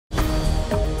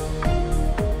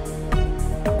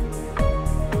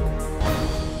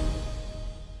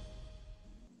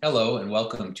Hello and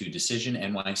welcome to Decision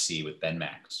NYC with Ben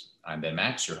Max. I'm Ben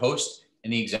Max, your host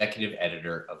and the executive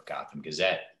editor of Gotham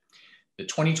Gazette. The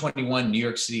 2021 New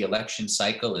York City election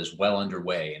cycle is well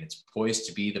underway and it's poised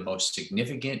to be the most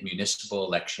significant municipal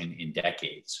election in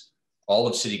decades. All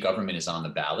of city government is on the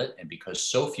ballot, and because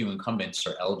so few incumbents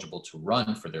are eligible to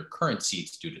run for their current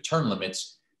seats due to term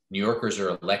limits, New Yorkers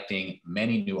are electing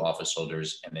many new office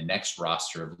holders and the next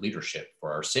roster of leadership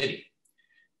for our city.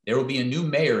 There will be a new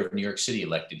mayor of New York City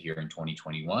elected here in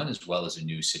 2021, as well as a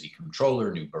new city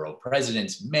controller, new borough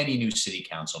presidents, many new city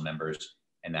council members,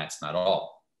 and that's not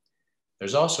all.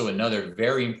 There's also another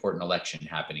very important election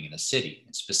happening in the city,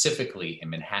 and specifically in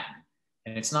Manhattan,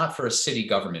 and it's not for a city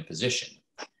government position.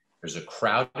 There's a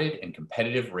crowded and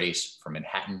competitive race for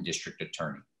Manhattan District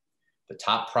Attorney, the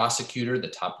top prosecutor, the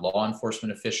top law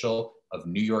enforcement official of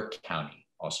New York County,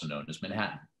 also known as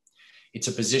Manhattan. It's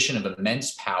a position of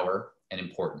immense power and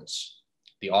importance.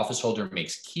 The office holder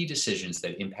makes key decisions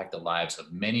that impact the lives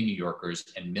of many New Yorkers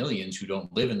and millions who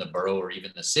don't live in the borough or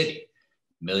even the city.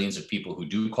 Millions of people who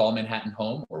do call Manhattan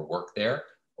home or work there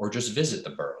or just visit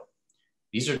the borough.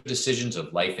 These are decisions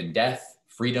of life and death,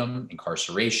 freedom,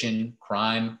 incarceration,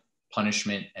 crime,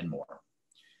 punishment, and more.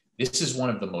 This is one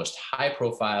of the most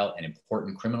high-profile and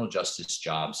important criminal justice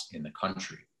jobs in the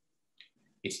country.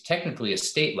 It's technically a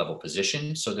state-level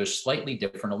position, so there's slightly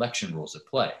different election rules at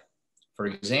play. For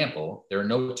example, there are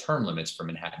no term limits for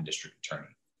Manhattan District Attorney.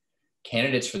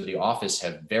 Candidates for the office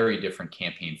have very different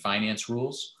campaign finance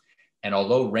rules, and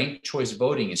although ranked choice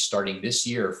voting is starting this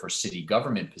year for city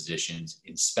government positions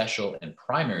in special and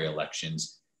primary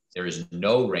elections, there is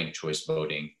no ranked choice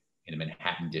voting in the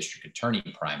Manhattan District Attorney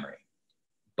primary.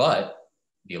 But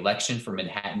the election for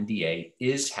Manhattan DA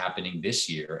is happening this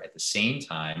year at the same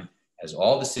time as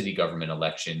all the city government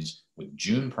elections, with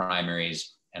June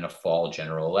primaries and a fall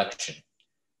general election.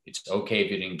 It's okay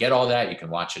if you didn't get all that, you can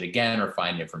watch it again or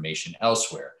find information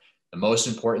elsewhere. The most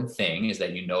important thing is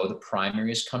that you know the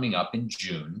primary is coming up in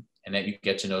June and that you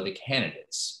get to know the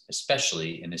candidates,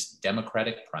 especially in this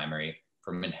Democratic primary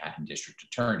for Manhattan District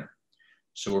Attorney.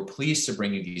 So we're pleased to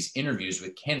bring you these interviews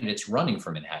with candidates running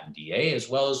for Manhattan DA, as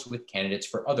well as with candidates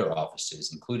for other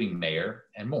offices, including mayor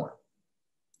and more.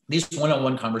 These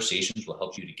one-on-one conversations will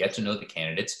help you to get to know the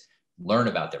candidates, learn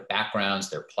about their backgrounds,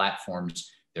 their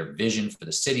platforms, their vision for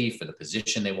the city, for the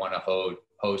position they want to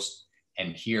host,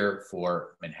 and here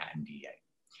for Manhattan DA.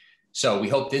 So we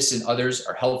hope this and others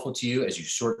are helpful to you as you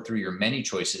sort through your many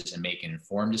choices and make an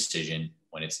informed decision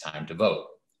when it's time to vote.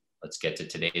 Let's get to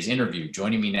today's interview.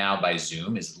 Joining me now by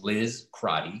Zoom is Liz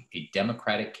Crotty, a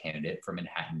Democratic candidate for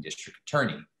Manhattan District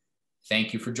Attorney.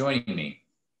 Thank you for joining me.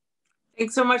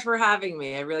 Thanks so much for having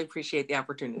me. I really appreciate the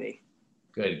opportunity.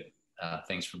 Good.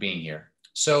 Thanks for being here.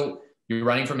 So you're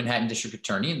running for Manhattan District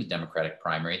Attorney in the Democratic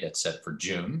primary that's set for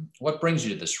June. What brings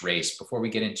you to this race? Before we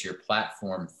get into your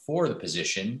platform for the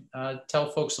position, tell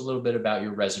folks a little bit about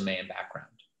your resume and background.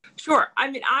 Sure.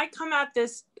 I mean, I come at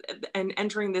this and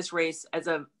entering this race as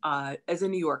a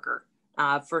New Yorker,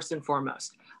 first and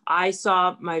foremost. I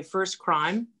saw my first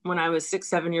crime when I was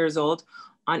 7 years old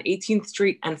on 18th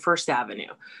Street and First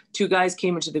Avenue. Two guys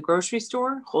came into the grocery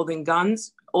store holding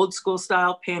guns, old school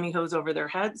style, pantyhose over their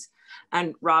heads,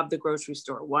 and robbed the grocery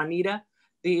store. Juanita,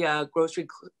 the grocery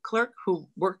clerk who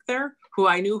worked there, who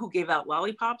I knew, who gave out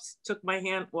lollipops, took my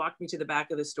hand, walked me to the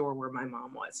back of the store where my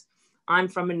mom was. I'm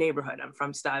from a neighborhood. I'm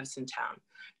from Stuyvesant Town.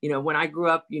 You know, when I grew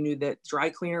up, you knew that dry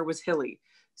cleaner was Hilly.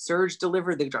 Serge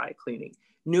delivered the dry cleaning.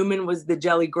 Newman was the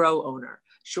Jelly Grow owner.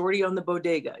 Shorty owned the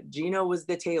bodega. Gino was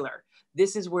the tailor.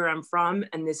 This is where I'm from,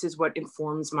 and this is what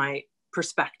informs my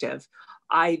perspective.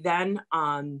 I then,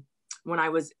 when I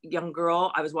was a young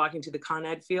girl, I was walking to the Con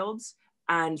Ed fields,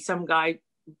 and some guy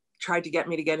tried to get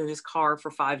me to get in his car for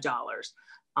 $5.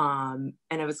 And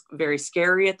it was very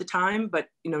scary at the time, but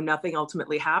you know, nothing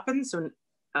ultimately happened, so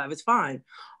I was fine.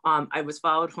 I was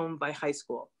followed home by high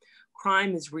school.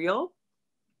 Crime is real,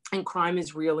 and crime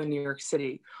is real in New York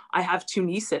City. I have two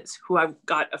nieces who I've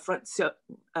got a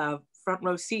front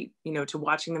row seat, you know, to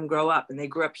watching them grow up, and they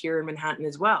grew up here in Manhattan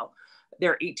as well.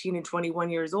 They're 18 and 21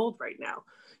 years old right now.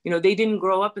 You know, they didn't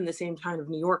grow up in the same kind of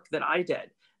New York that I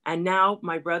did. And now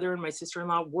my brother and my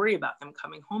sister-in-law worry about them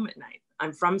coming home at night.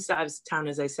 I'm from Stuyvesant Town,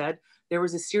 as I said. There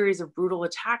was a series of brutal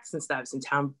attacks in Stuyvesant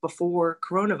Town before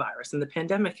coronavirus and the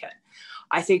pandemic hit.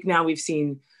 I think now we've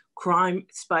seen crime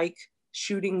spike,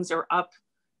 shootings are up,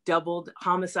 doubled,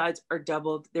 homicides are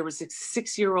doubled. There was a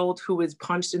 6-year-old who was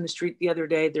punched in the street the other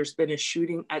day. There's been a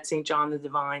shooting at St. John the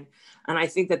Divine. And I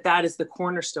think that that is the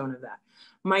cornerstone of that.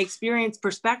 My experience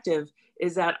perspective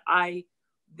is that I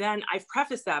then I've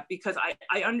prefaced that because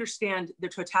I understand the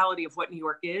totality of what New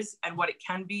York is and what it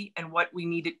can be and what we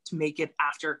needed to make it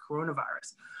after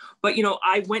coronavirus. But, you know,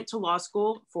 I went to law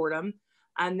school, Fordham,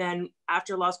 and then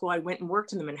after law school, I went and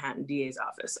worked in the Manhattan DA's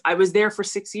office. I was there for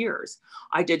 6 years.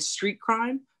 I did street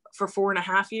crime for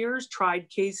 4.5 years, tried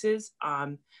cases,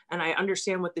 and I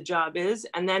understand what the job is.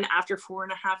 And then after 4.5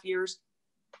 years,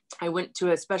 I went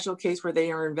to a special case where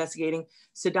they are investigating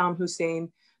Saddam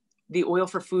Hussein, the Oil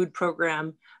for Food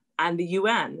program, and the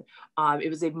UN. It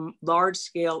was a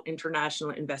large-scale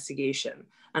international investigation.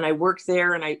 And I worked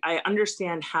there, and I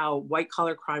understand how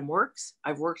white-collar crime works.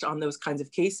 I've worked on those kinds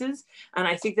of cases. And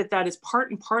I think that that is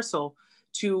part and parcel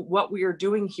to what we are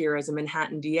doing here as a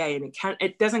Manhattan DA. And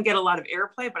it doesn't get a lot of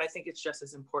airplay, but I think it's just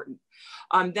as important.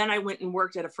 Then I went and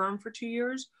worked at a firm for 2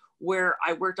 years where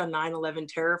I worked on 9/11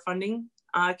 terror funding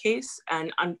case.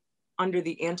 And under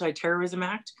the Anti-Terrorism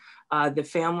Act, the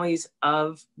families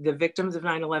of the victims of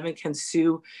 9/11 can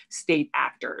sue state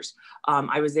actors.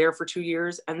 I was there for 2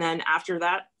 years. And then after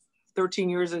that, 13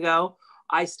 years ago,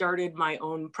 I started my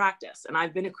own practice. And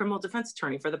I've been a criminal defense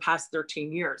attorney for the past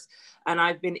 13 years. And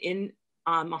I've been in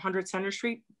 100 Center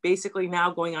Street, basically now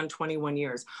going on 21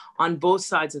 years on both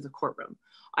sides of the courtroom.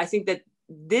 I think that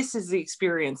this is the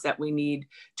experience that we need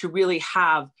to really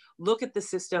look at the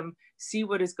system, see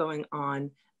what is going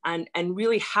on, and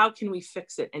really how can we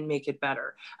fix it and make it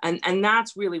better? And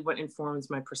that's really what informs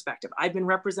my perspective. I've been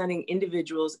representing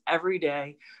individuals every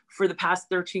day for the past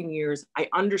 13 years. I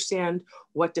understand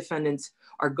what defendants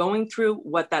are going through,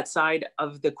 what that side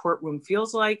of the courtroom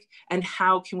feels like, and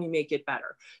how can we make it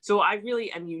better. So I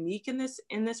really am unique in this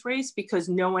race because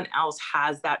no one else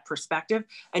has that perspective,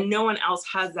 and no one else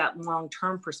has that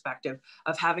long-term perspective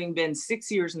of having been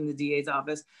 6 years in the DA's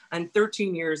office and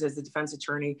 13 years as a defense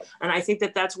attorney. And I think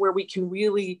that that's where we can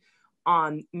really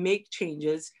make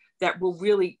changes that will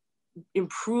really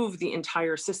improve the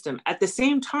entire system. At the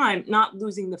same time, not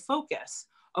losing the focus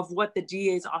of what the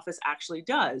DA's office actually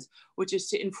does, which is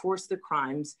to enforce the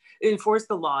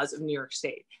laws of New York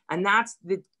State. And that's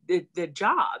the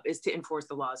job, is to enforce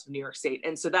the laws of New York State.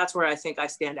 And so that's where I think I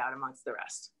stand out amongst the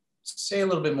rest. Say a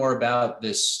little bit more about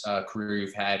this career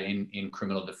you've had in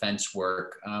criminal defense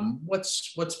work.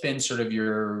 What's been sort of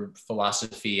your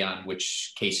philosophy on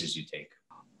which cases you take?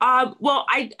 Well,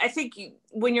 I think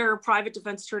when you're a private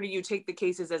defense attorney, you take the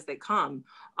cases as they come.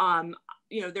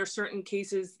 You know, there's certain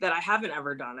cases that I haven't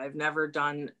ever done. I've never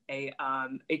done I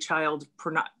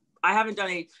haven't done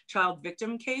a child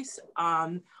victim case.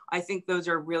 I think those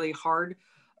are really hard.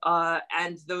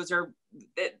 And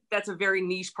that's a very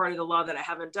niche part of the law that I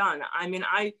haven't done. I mean,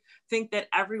 I think that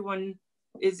everyone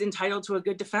is entitled to a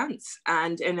good defense.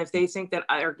 And if they think that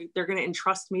they're going to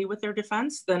entrust me with their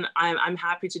defense, then I'm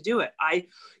happy to do it.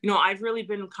 I've really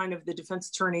been kind of the defense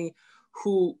attorney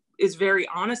who is very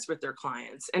honest with their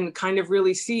clients and kind of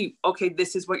really see, okay,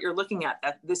 this is what you're looking at,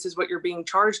 that this is what you're being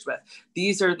charged with.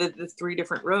 These are the three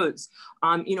different roads.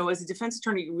 As a defense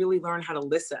attorney, you really learn how to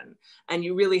listen, and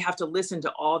you really have to listen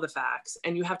to all the facts,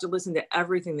 and you have to listen to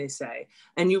everything they say.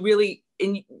 And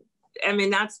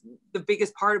that's the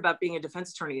biggest part about being a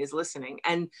defense attorney, is listening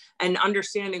and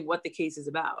understanding what the case is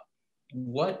about.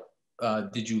 What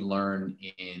did you learn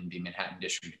in the Manhattan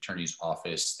District Attorney's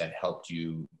Office that helped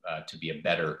you to be a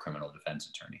better criminal defense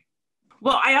attorney?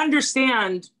 Well, I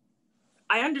understand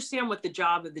what the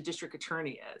job of the district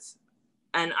attorney is.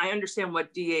 And I understand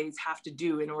what DAs have to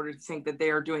do in order to think that they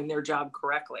are doing their job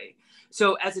correctly.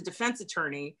 So as a defense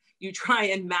attorney, you try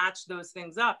and match those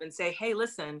things up and say, hey,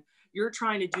 listen, you're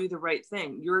trying to do the right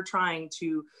thing. You're trying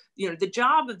to, the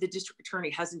job of the district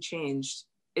attorney hasn't changed.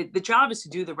 The job is to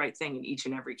do the right thing in each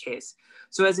and every case.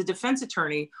 So as a defense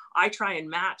attorney, I try and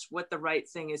match what the right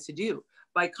thing is to do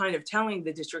by kind of telling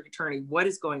the district attorney what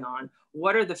is going on,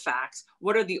 what are the facts,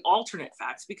 what are the alternate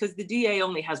facts, because the DA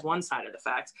only has one side of the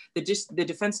facts, the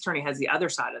defense attorney has the other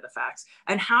side of the facts,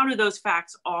 and how do those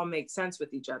facts all make sense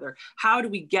with each other? How do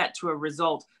we get to a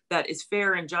result that is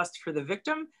fair and just for the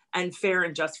victim and fair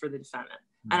and just for the defendant?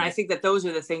 Mm-hmm. And I think that those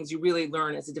are the things you really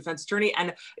learn as a defense attorney.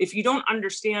 And if you don't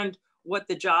understand what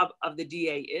the job of the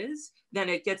DA is, then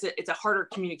it's a harder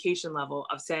communication level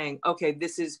of saying, okay,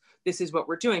 this is what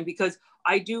we're doing. Because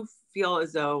I do feel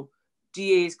as though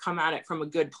DAs come at it from a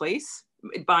good place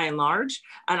by and large.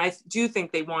 And I do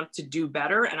think they want to do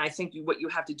better. And I think what you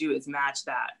have to do is match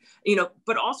that,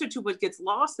 but also to what gets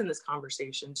lost in this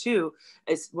conversation too,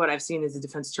 is what I've seen as a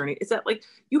defense attorney, is that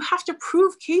you have to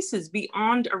prove cases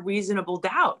beyond a reasonable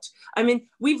doubt. I mean,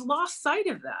 we've lost sight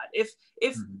of that. If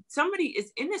somebody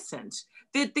is innocent,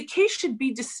 the case should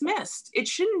be dismissed. It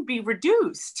shouldn't be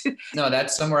reduced. No,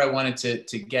 that's somewhere I wanted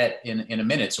to get in a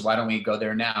minute. So why don't we go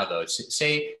there now, though?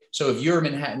 Say, so if you're a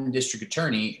Manhattan district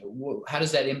attorney, how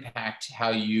does that impact how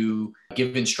you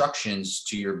give instructions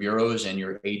to your bureaus and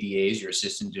your ADAs, your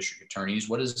assistant district attorneys?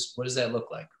 What does that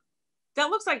look like? That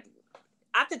looks like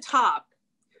at the top,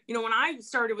 you know, when I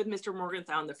started with Mr.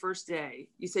 Morgenthau on the first day,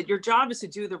 you said, your job is to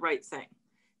do the right thing.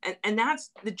 And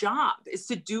that's the job, is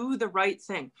to do the right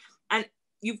thing. And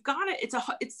you've got to,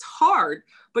 it's hard,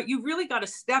 but you really got to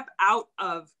step out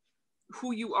of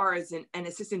who you are as an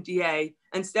assistant DA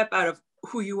and step out of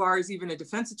who you are as even a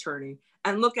defense attorney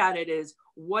and look at it as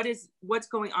what's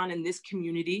going on in this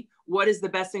community? What is the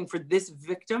best thing for this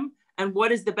victim? And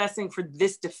what is the best thing for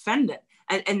this defendant?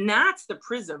 And that's the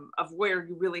prism of where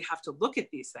you really have to look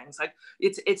at these things. Like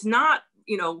it's not,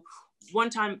 you know, one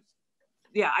time.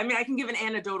 Yeah, I mean, I can give an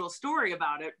anecdotal story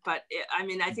about it, but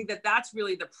I think that that's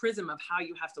really the prism of how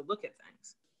you have to look at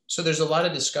things. So there's a lot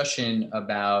of discussion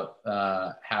about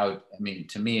how, I mean,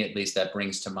 to me at least, that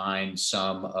brings to mind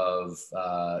some of,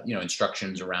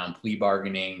 instructions around plea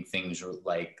bargaining, things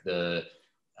like the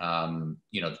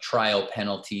trial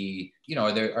penalty. You know,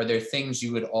 are there things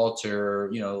you would alter,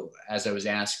 you know, as I was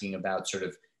asking about sort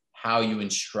of how you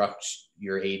instruct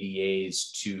your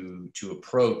ADAs to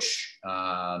approach,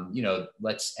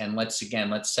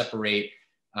 let's separate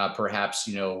perhaps,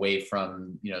 you know, away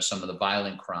from, you know, some of the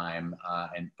violent crime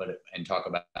and talk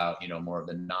about, you know, more of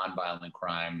the nonviolent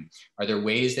crime. Are there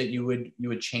ways that you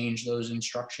would change those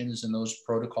instructions and those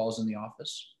protocols in the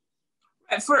office?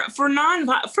 For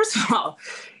first of all,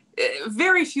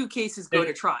 very few cases go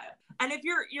to trial. And if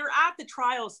you're at the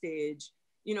trial stage,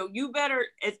 you know, you better,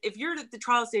 if you're at the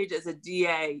trial stage as a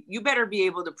DA, you better be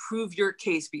able to prove your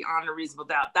case beyond a reasonable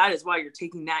doubt. That is why you're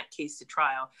taking that case to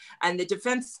trial. And the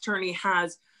defense attorney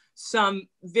has some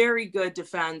very good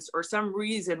defense or some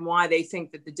reason why they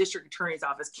think that the district attorney's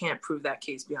office can't prove that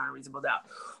case beyond a reasonable doubt.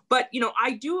 But, you know,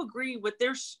 I do agree with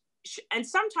and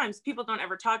sometimes people don't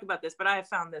ever talk about this, but I have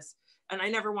found this, and I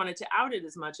never wanted to out it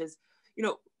as much as, you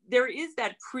know, there is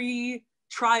that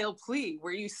pre-trial plea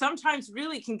where you sometimes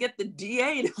really can get the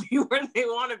DA to be where they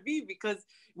want to be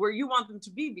where you want them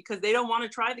to be because they don't want to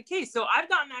try the case. So I've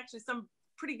gotten actually some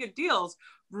pretty good deals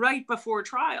right before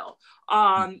trial.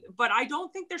 But I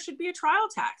don't think there should be a trial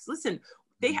tax. Listen,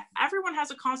 everyone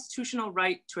has a constitutional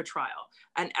right to a trial,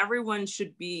 and everyone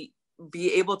should be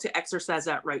able to exercise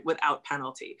that right without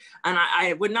penalty. And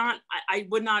I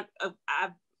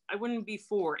wouldn't be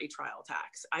for a trial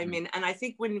tax. I mean, and I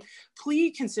think when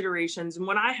plea considerations, and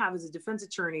what I have as a defense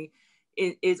attorney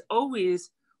is always,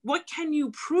 what can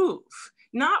you prove?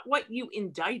 Not what you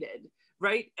indicted,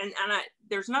 right? And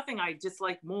there's nothing I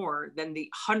dislike more than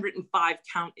the 105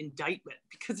 count indictment,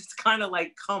 because it's kind of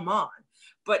like, come on.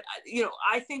 But, you know,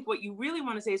 I think what you really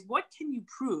want to say is, what can you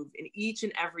prove in each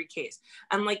and every case?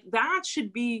 And like, that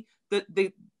should be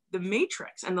the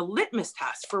matrix and the litmus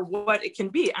test for what it can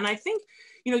be. And I think,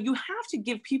 you know, you have to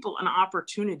give people an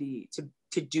opportunity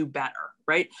to do better,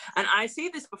 right? And I say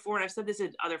this before, and I've said this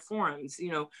at other forums,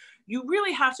 you know, you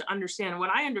really have to understand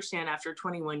what I understand after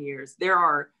 21 years.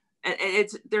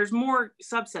 There's more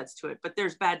subsets to it, but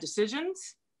there's bad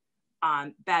decisions,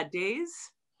 bad days,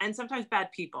 and sometimes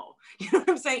bad people. You know what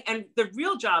I'm saying? And the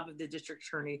real job of the district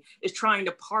attorney is trying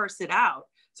to parse it out.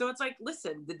 So it's like,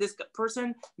 listen, did this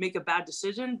person make a bad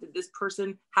decision? Did this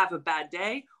person have a bad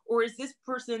day? Or is this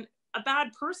person a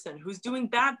bad person who's doing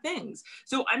bad things?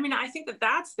 So, I mean, I think that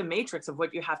that's the matrix of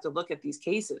what you have to look at these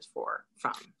cases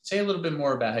from. Say a little bit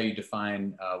more about how you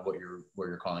define what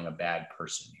you're calling a bad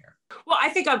person here. Well, I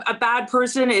think a bad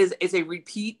person is a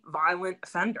repeat violent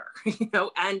offender, you know,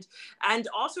 and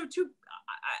also too,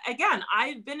 again,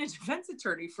 I've been a defense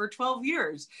attorney for 12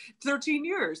 years, 13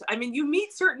 years. I mean, you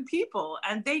meet certain people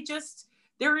and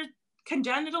they're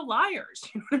congenital liars.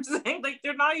 You know what I'm saying? Like,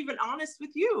 they're not even honest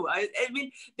with you. I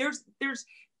mean, there's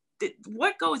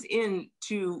what goes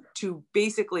into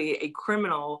basically a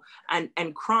criminal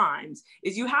and crimes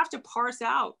is you have to parse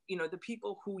out, you know, the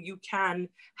people who you can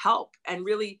help and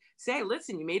really say,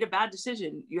 listen, you made a bad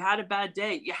decision. You had a bad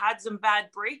day. You had some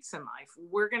bad breaks in life.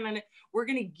 We're going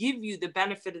to give you the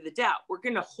benefit of the doubt. We're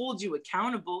going to hold you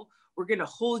accountable. We're going to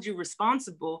hold you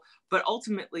responsible. But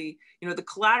ultimately, you know, the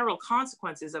collateral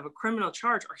consequences of a criminal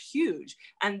charge are huge,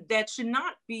 and that should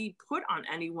not be put on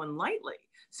anyone lightly.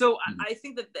 So I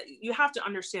think that you have to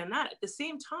understand that. At the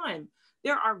same time,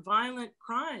 there are violent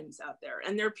crimes out there,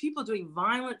 and there are people doing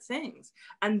violent things.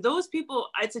 And those people,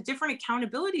 it's a different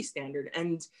accountability standard.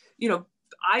 And, you know,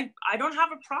 I don't have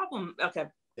a problem. Okay.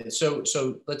 So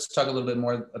let's talk a little bit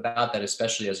more about that,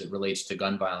 especially as it relates to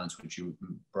gun violence, which you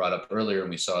brought up earlier, and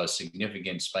we saw a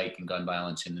significant spike in gun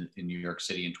violence in New York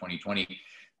City in 2020.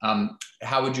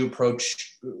 How would you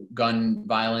approach gun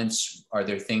violence? Are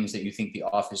there things that you think the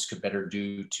office could better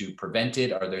do to prevent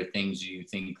it? Are there things you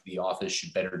think the office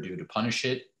should better do to punish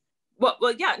it?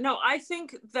 Well, yeah, no, I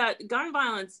think that gun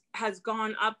violence has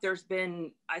gone up. There's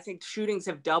been, I think shootings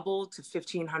have doubled to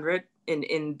 1,500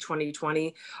 in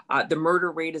 2020. The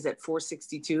murder rate is at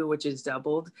 462, which is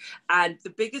doubled. And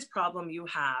the biggest problem you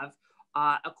have,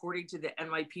 according to the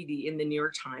NYPD in the New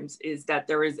York Times, is that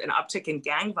there is an uptick in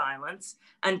gang violence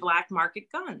and black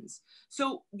market guns.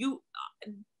 So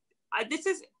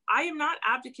I am not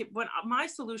advocate, but my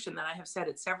solution that I have said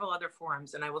at several other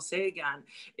forums, and I will say again,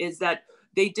 is that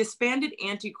they disbanded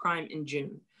anti-crime in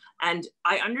June. And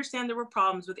I understand there were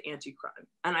problems with anti-crime.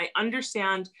 And I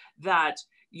understand that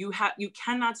you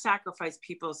cannot sacrifice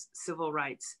people's civil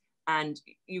rights. And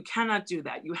you cannot do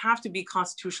that. You have to be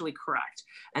constitutionally correct.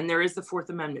 And there is the Fourth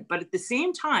Amendment. But at the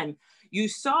same time, you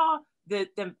saw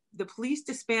the police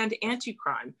disband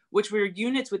anti-crime, which were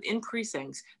units within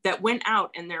precincts that went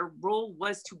out and their role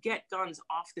was to get guns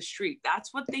off the street.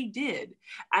 That's what they did.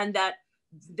 And that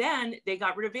then they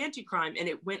got rid of anti-crime and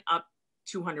it went up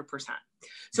 200%.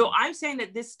 So I'm saying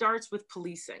that this starts with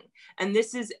policing, and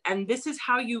this is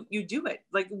how you do it.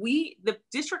 Like the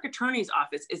district attorney's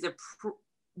office is a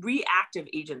reactive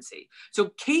agency. So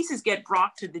cases get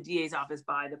brought to the DA's office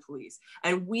by the police,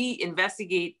 and we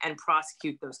investigate and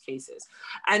prosecute those cases.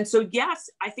 And so, yes,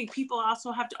 I think people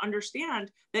also have to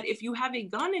understand that if you have a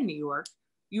gun in New York,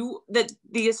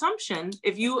 the assumption,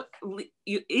 if you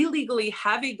illegally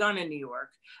have a gun in New York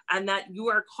and that you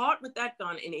are caught with that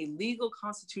gun in a legal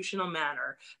constitutional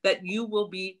manner, that you will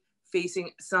be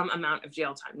facing some amount of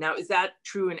jail time. Now, is that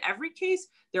true in every case?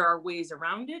 There are ways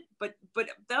around it, but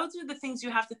those are the things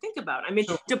you have to think about. I mean,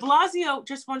 de Blasio,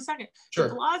 just one second. Sure.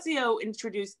 De Blasio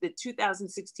introduced the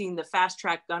 2016, the Fast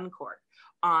Track Gun Court,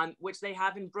 which they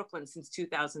have in Brooklyn since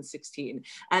 2016.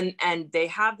 And they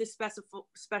have this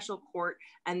special court,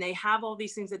 and they have all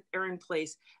these things that are in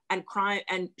place, and crime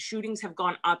and shootings have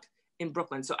gone up in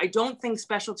Brooklyn. So I don't think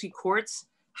specialty courts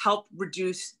help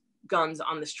reduce guns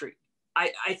on the street.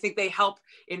 I think they help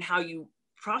in how you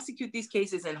prosecute these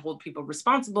cases and hold people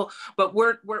responsible, but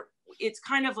it's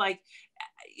kind of like,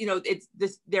 it's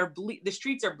this, the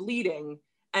streets are bleeding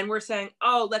and we're saying,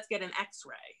 oh, let's get an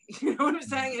x-ray. You know what I'm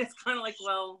saying? And it's kind of like,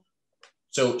 well.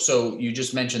 So you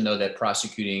just mentioned though, that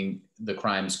prosecuting the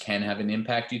crimes can have an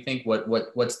impact. Do you think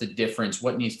what's the difference?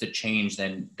 What needs to change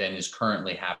than is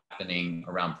currently happening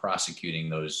around prosecuting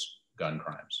those gun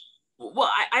crimes?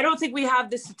 Well, I don't think we have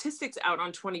the statistics out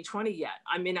on 2020 yet.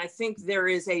 I mean, I think there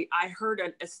is I heard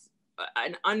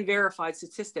an unverified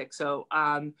statistic. So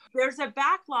there's a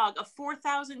backlog of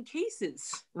 4,000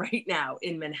 cases right now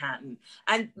in Manhattan.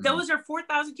 And those are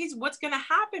 4,000 cases. What's going to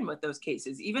happen with those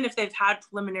cases? Even if they've had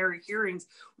preliminary hearings,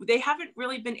 they haven't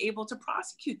really been able to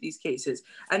prosecute these cases.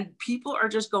 And people are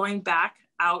just going back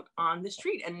out on the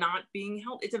street and not being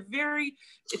held. It's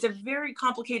a very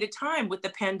complicated time with the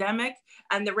pandemic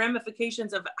and the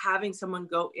ramifications of having someone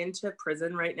go into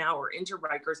prison right now or into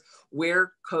Rikers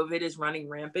where COVID is running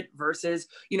rampant versus,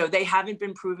 they haven't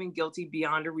been proven guilty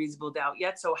beyond a reasonable doubt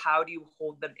yet. So how do you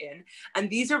hold them in? And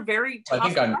these are very tough.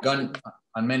 I think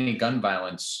on many gun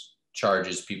violence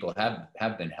charges, people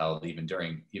have been held even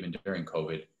during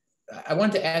COVID. I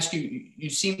wanted to ask you, you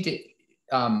seem to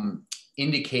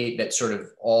indicate that sort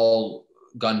of all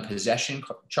gun possession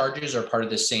charges are part of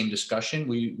the same discussion.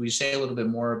 Will you say a little bit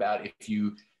more about if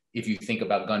you think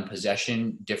about gun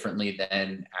possession differently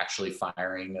than actually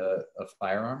firing a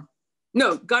firearm?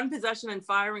 No, gun possession and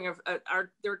firing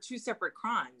they're two separate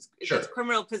crimes. Sure. It's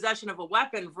criminal possession of a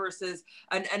weapon versus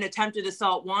an attempted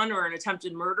assault one or an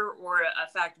attempted murder or a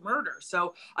fact murder.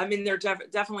 So, I mean, they're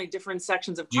definitely different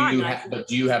sections of crime.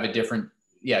 Do you have a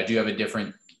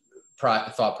different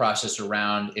thought process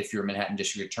around, if you're a Manhattan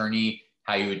district attorney,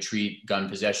 how you would treat gun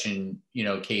possession,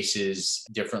 cases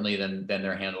differently than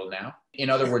they're handled now? In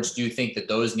other words, do you think that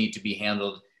those need to be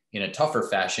handled in a tougher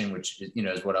fashion, which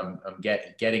is what I'm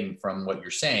getting from what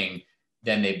you're saying,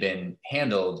 than they've been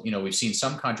handled? We've seen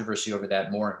some controversy over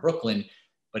that more in Brooklyn,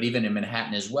 but even in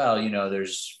Manhattan as well,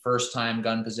 there's first-time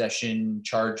gun possession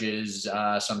charges.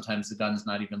 Sometimes the gun's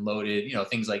not even loaded,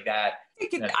 things like that.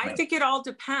 I think it all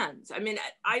depends. I mean,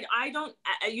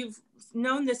 you've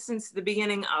known this since the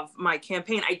beginning of my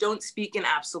campaign. I don't speak in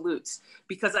absolutes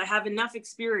because I have enough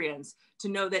experience to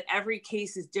know that every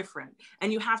case is different.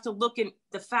 And you have to look at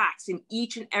the facts in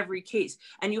each and every case.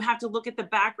 And you have to look at the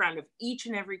background of each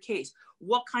and every case.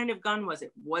 What kind of gun was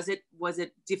it? Was it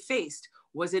defaced?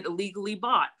 Was it illegally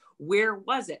bought? Where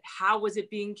was it? How was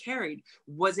it being carried?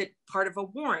 Was it part of a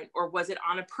warrant, or was it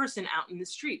on a person out in the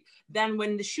street? Then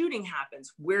when the shooting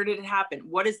happens, where did it happen?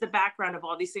 What is the background of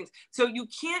all these things? So you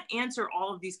can't answer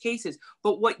all of these cases,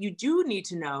 but what you do need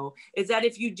to know is that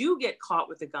if you do get caught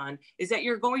with a gun, is that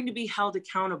you're going to be held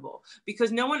accountable,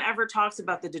 because no one ever talks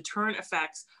about the deterrent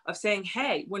effects of saying,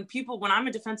 hey, when I'm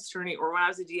a defense attorney or when I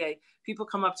was a DA, people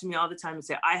come up to me all the time and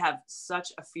say, I have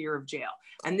such a fear of jail.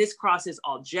 And this crosses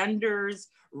all genders,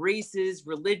 races,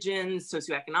 religions,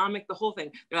 socioeconomic, the whole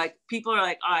thing. They're like, people are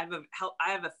like, oh, I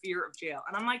have a fear of jail.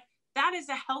 And I'm like, that is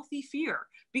a healthy fear,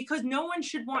 because no one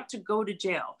should want to go to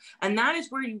jail. And that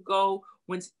is where you go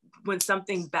when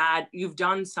something bad, you've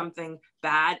done something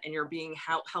bad and you're being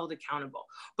held accountable.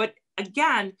 But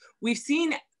again, we've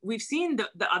seen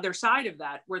the other side of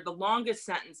that, where the longest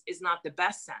sentence is not the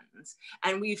best sentence.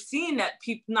 And we've seen that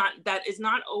that is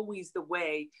not always the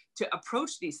way to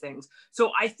approach these things.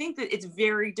 So I think that it's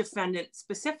very defendant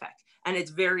specific. And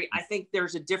I think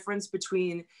there's a difference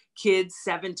between kids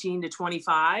 17 to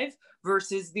 25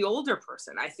 versus the older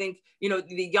person. I think,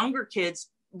 the younger kids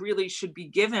really should be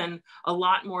given a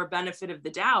lot more benefit of the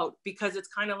doubt, because it's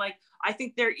kind of like, I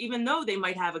think even though they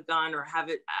might have a gun or have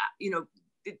it,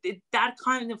 that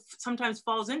kind of sometimes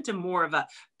falls into more of a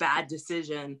bad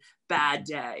decision, bad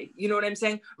day. You know what I'm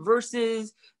saying?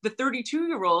 Versus the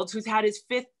 32-year-old who's had his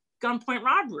fifth gunpoint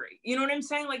robbery. You know what I'm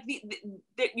saying? Like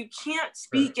that you can't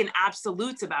speak in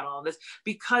absolutes about all of this,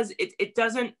 because it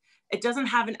doesn't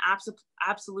have an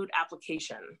absolute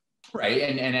application. Right.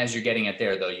 And as you're getting at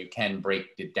there, though, you can break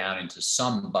it down into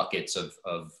some buckets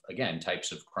of again,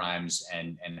 types of crimes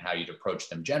and how you'd approach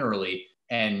them generally.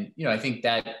 And, I think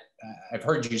that I've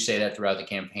heard you say that throughout the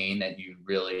campaign, that you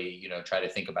really, try to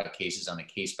think about cases on a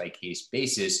case-by-case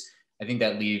basis. I think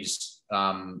that leaves,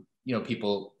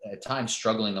 people at times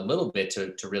struggling a little bit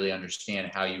to really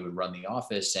understand how you would run the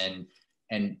office.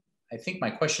 And I think my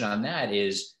question on that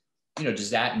is, does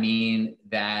that mean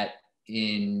that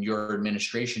in your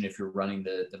administration, if you're running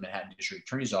the Manhattan District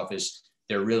Attorney's Office,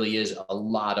 there really is a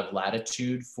lot of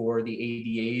latitude for the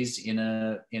ADAs in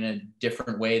a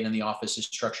different way than the office is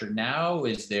structured now?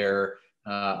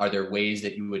 Are there ways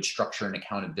that you would structure an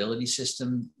accountability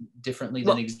system differently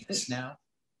than exists now?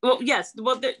 Well, yes.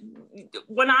 Well,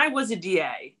 when I was a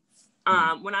DA,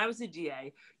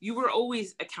 you were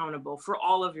always accountable for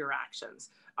all of your actions.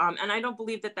 And I don't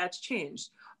believe that that's changed.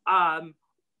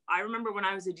 I remember when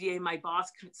I was a DA, my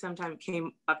boss sometime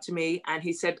came up to me and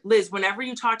he said, Liz, whenever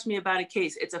you talk to me about a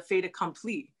case, it's a fait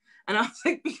accompli. And I was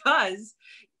like, because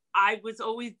I would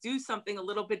always do something a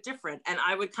little bit different. And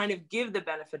I would kind of give the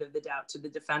benefit of the doubt to the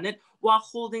defendant while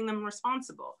holding them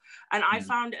responsible. And I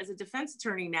found as a defense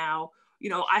attorney now,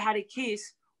 I had a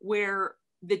case where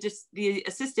the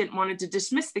assistant wanted to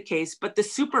dismiss the case, but the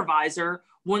supervisor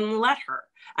wouldn't let her.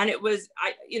 And it was,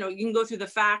 you can go through the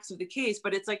facts of the case,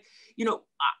 but it's like,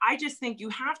 I just think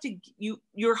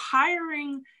you're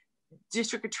hiring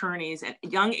district attorneys and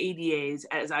young ADAs,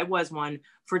 as I was one,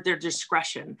 for their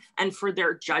discretion and for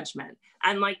their judgment.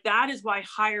 And like, that is why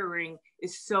hiring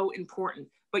is so important.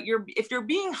 But if you're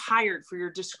being hired for your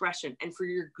discretion and for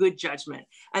your good judgment,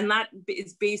 and that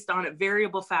is based on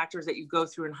variable factors that you go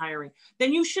through in hiring,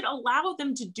 then you should allow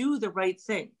them to do the right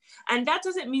thing. And that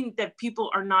doesn't mean that people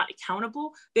are not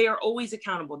accountable. They are always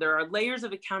accountable. There are layers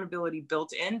of accountability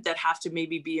built in that have to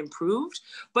maybe be improved,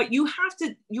 but you have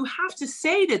to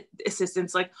say to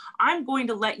assistants, like, I'm going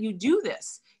to let you do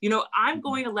this. I'm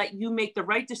going to let you make the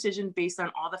right decision based on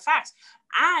all the facts.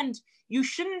 And you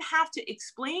shouldn't have to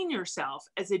explain yourself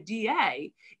as a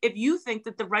DA if you think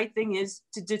that the right thing is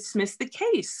to dismiss the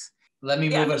case. Let me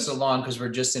move us along, because we're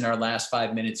just in our last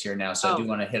 5 minutes here now. So I do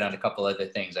want to hit on a couple other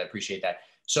things. I appreciate that.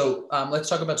 So let's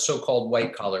talk about so-called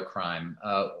white collar crime.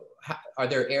 Are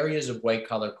there areas of white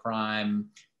collar crime,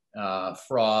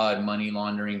 fraud, money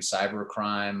laundering, cyber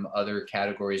crime, other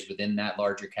categories within that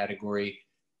larger category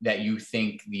that you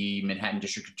think the Manhattan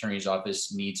District Attorney's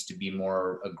Office needs to be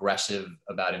more aggressive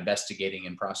about investigating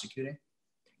and prosecuting?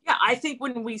 Yeah, I think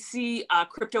when we see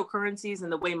cryptocurrencies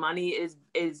and the way money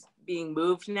is being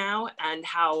moved now, and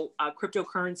how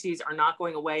cryptocurrencies are not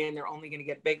going away and they're only going to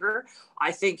get bigger,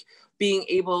 I think being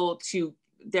able to,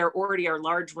 there already are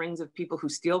large rings of people who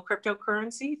steal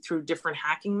cryptocurrency through different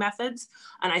hacking methods.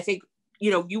 And I think,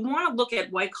 you want to look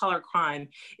at white collar crime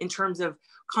in terms of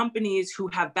companies who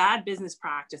have bad business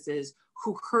practices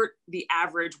who hurt the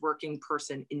average working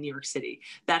person in New York City.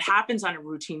 That happens on a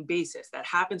routine basis. That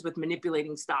happens with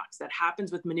manipulating stocks. That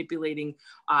happens with manipulating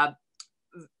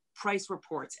price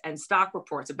reports and stock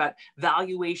reports about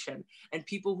valuation and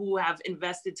people who have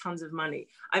invested tons of money.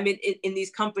 I mean, in these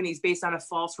companies based on a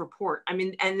false report. I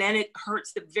mean, and then it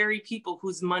hurts the very people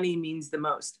whose money means the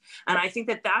most. And I think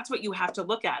that that's what you have to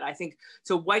look at. I think,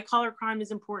 so white collar crime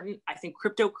is important. I think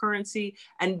cryptocurrency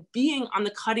and being on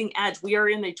the cutting edge. We are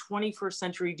in the 21st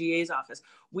century DA's office.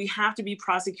 We have to be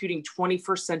prosecuting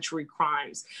 21st century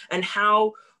crimes, and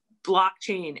how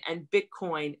blockchain and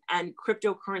Bitcoin and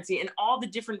cryptocurrency and all the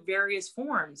different various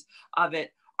forms of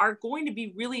it are going to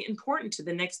be really important to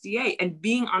the next DA. And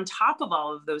being on top of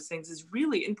all of those things is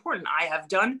really important. I have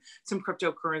done some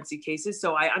cryptocurrency cases,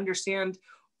 so I understand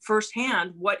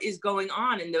firsthand what is going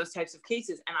on in those types of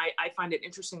cases. And I find it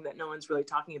interesting that no one's really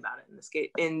talking about it in this case,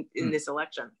 in this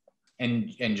election. And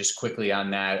just quickly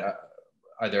on that,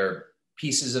 are there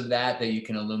pieces of that you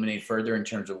can illuminate further in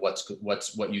terms of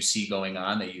what you see going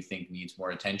on that you think needs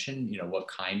more attention? You know, what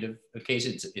kind of a case?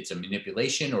 It's a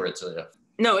manipulation, or it's a...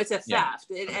 No, it's a theft.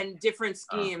 And different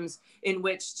schemes in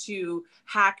which to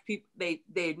hack people.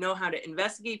 They know how to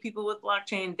investigate people with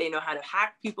blockchain. They know how to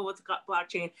hack people with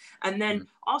blockchain. And then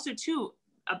also too,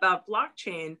 about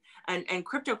blockchain and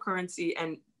cryptocurrency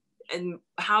and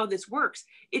how this works,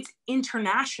 it's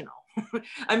international.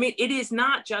 I mean, it is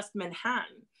not just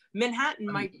Manhattan. Manhattan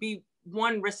might be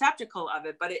one receptacle of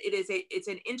it, but it's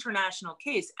an international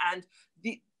case, and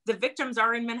the victims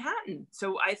are in Manhattan.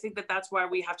 So I think that that's why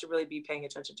we have to really be paying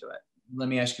attention to it. Let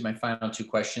me ask you my final two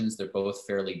questions. They're both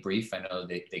fairly brief. I know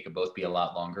they could both be a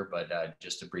lot longer, but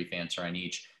just a brief answer on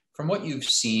each. From what you've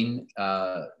seen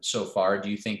so far, do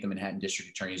you think the Manhattan District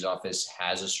Attorney's Office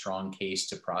has a strong case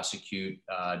to prosecute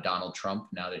Donald Trump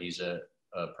now that he's a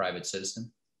private citizen?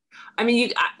 I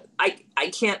mean, I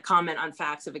can't comment on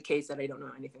facts of a case that I don't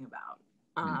know anything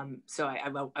about. So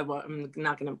I'm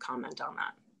not going to comment on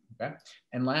that. Okay.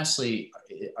 And lastly,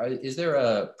 is there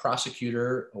a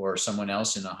prosecutor or someone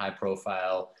else in a high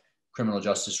profile criminal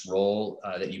justice role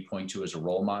that you point to as a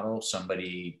role model,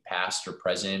 somebody past or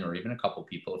present, or even a couple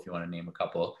people, if you want to name a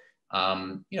couple,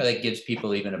 you know, that gives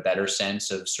people even a better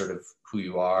sense of sort of who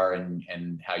you are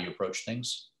and how you approach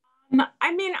things?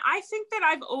 I mean, I think that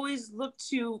I've always looked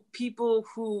to people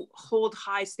who hold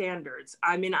high standards.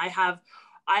 I mean,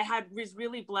 was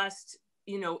really blessed,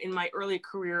 you know, in my early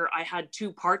career, I had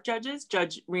two part judges,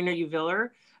 Judge Rena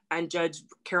Uviller and Judge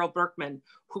Carol Berkman,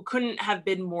 who couldn't have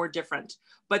been more different,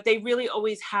 but they really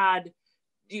always had,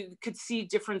 you could see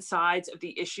different sides of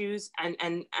the issues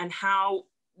and how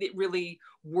it really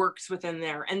works within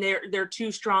there. And they're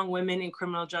two strong women in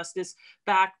criminal justice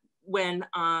back when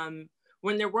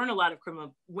there weren't a lot of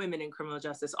women in criminal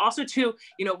justice. Also too,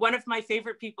 you know, one of my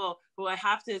favorite people who I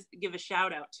have to give a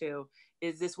shout out to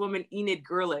is this woman, Enid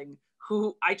Gerling,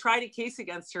 who I tried a case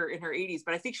against her in her 80s,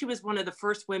 but I think she was one of the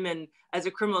first women as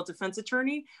a criminal defense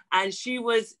attorney. And she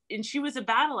was a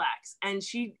battle axe, and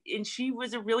she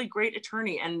was a really great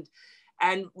attorney and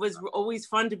was always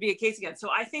fun to be a case against. So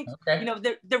I think, you know,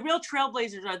 the real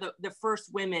trailblazers are the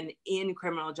first women in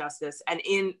criminal justice and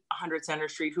in 100 Center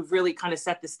Street who've really kind of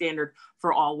set the standard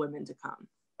for all women to come.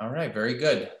 All right, very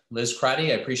good. Liz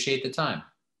Crotty, I appreciate the time.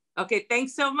 Okay,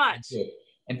 thanks so much. Thank you.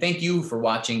 And thank you for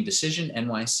watching Decision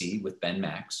NYC with Ben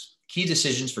Max. Key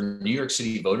decisions for New York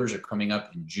City voters are coming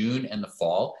up in June and the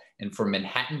fall, and for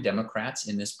Manhattan Democrats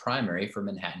in this primary for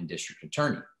Manhattan District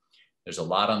Attorney. There's a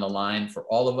lot on the line for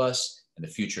all of us and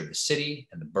the future of the city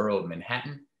and the borough of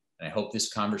Manhattan, and I hope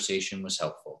this conversation was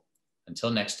helpful. Until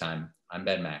next time, I'm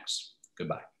Ben Max.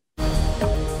 Goodbye.